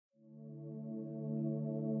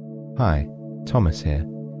Hi, Thomas here.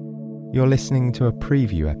 You're listening to a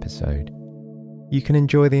preview episode. You can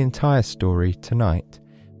enjoy the entire story tonight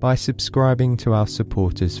by subscribing to our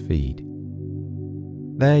supporters feed.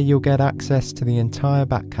 There you'll get access to the entire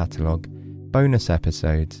back catalogue, bonus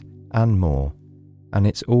episodes, and more, and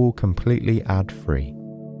it's all completely ad-free.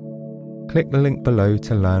 Click the link below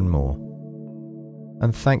to learn more.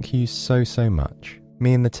 And thank you so much.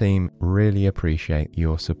 Me and the team really appreciate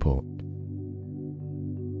your support.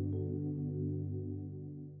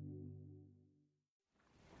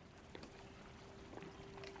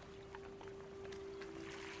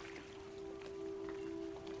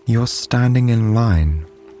 You're standing in line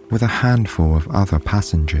with a handful of other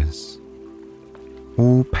passengers,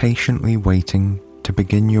 all patiently waiting to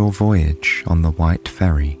begin your voyage on the White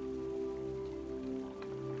Ferry.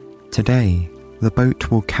 Today, the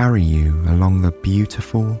boat will carry you along the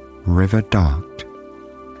beautiful River Dart,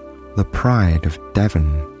 the pride of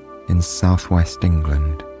Devon in southwest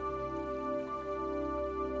England.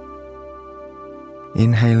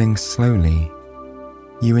 Inhaling slowly,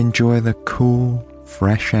 you enjoy the cool,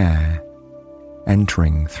 fresh air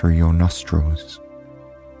entering through your nostrils.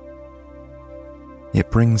 It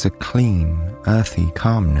brings a clean, earthy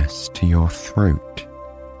calmness to your throat,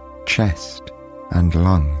 chest, and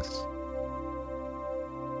lungs.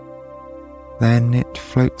 Then it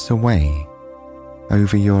floats away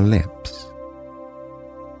over your lips,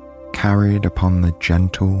 carried upon the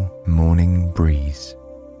gentle morning breeze.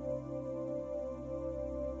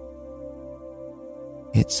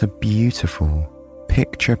 It's a beautiful,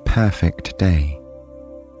 picture-perfect day,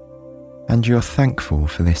 and you're thankful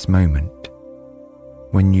for this moment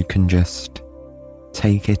when you can just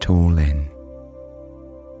take it all in.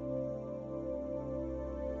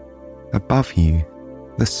 Above you,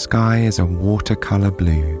 the sky is a watercolor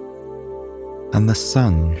blue, and the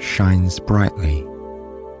sun shines brightly,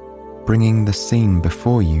 bringing the scene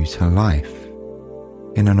before you to life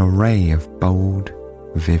in an array of bold,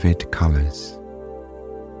 vivid colors.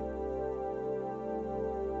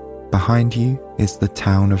 Behind you is the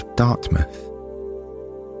town of Dartmouth,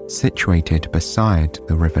 situated beside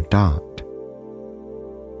the River Dart.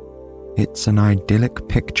 It's an idyllic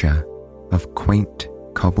picture of quaint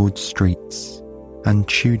cobbled streets and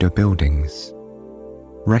Tudor buildings,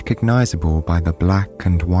 recognizable by the black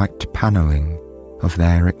and white paneling of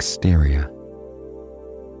their exterior.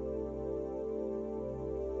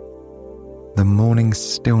 The morning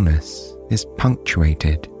stillness is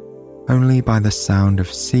punctuated only by the sound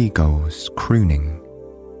of seagulls crooning,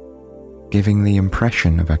 giving the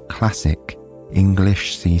impression of a classic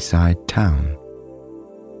English seaside town,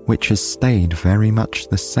 which has stayed very much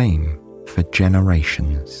the same for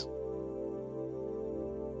generations.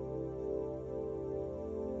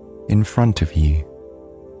 In front of you,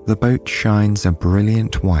 the boat shines a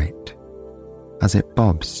brilliant white as it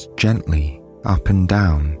bobs gently up and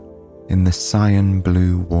down in the cyan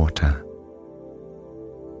blue water.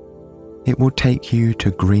 It will take you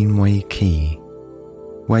to Greenway Quay,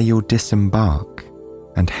 where you'll disembark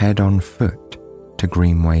and head on foot to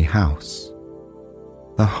Greenway House,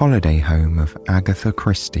 the holiday home of Agatha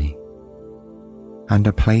Christie, and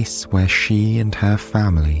a place where she and her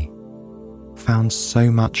family found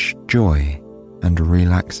so much joy and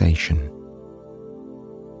relaxation.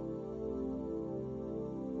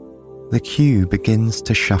 The queue begins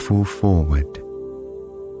to shuffle forward.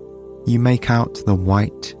 You make out the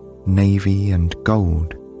white, navy and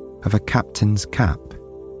gold of a captain's cap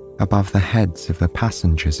above the heads of the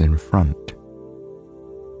passengers in front.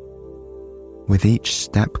 With each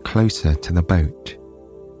step closer to the boat,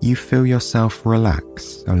 you feel yourself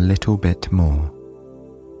relax a little bit more,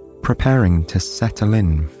 preparing to settle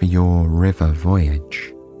in for your river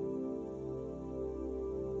voyage.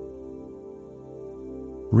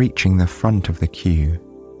 Reaching the front of the queue,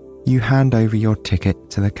 you hand over your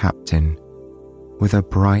ticket to the captain with a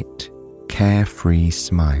bright, carefree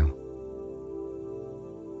smile.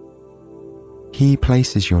 He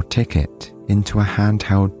places your ticket into a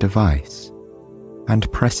handheld device and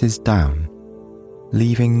presses down,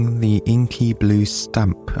 leaving the inky blue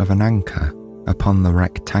stamp of an anchor upon the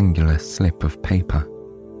rectangular slip of paper.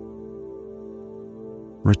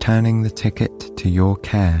 Returning the ticket to your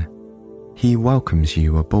care, he welcomes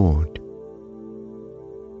you aboard.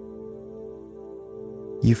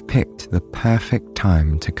 You've picked the perfect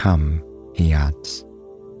time to come, he adds,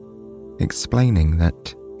 explaining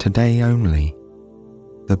that today only,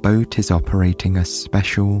 the boat is operating a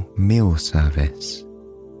special meal service.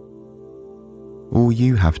 All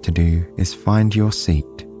you have to do is find your seat,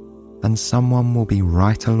 and someone will be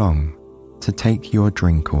right along to take your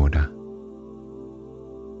drink order.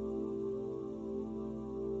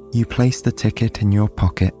 You place the ticket in your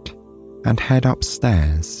pocket and head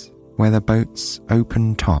upstairs where the boat's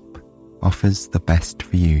open top offers the best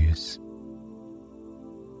views.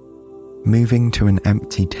 Moving to an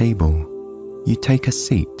empty table, you take a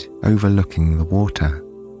seat overlooking the water.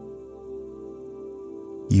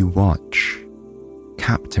 You watch,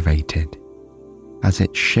 captivated, as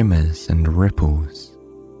it shimmers and ripples,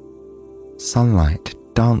 sunlight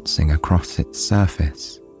dancing across its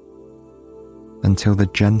surface, until the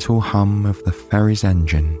gentle hum of the ferry's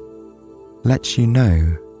engine lets you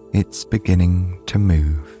know it's beginning to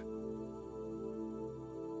move.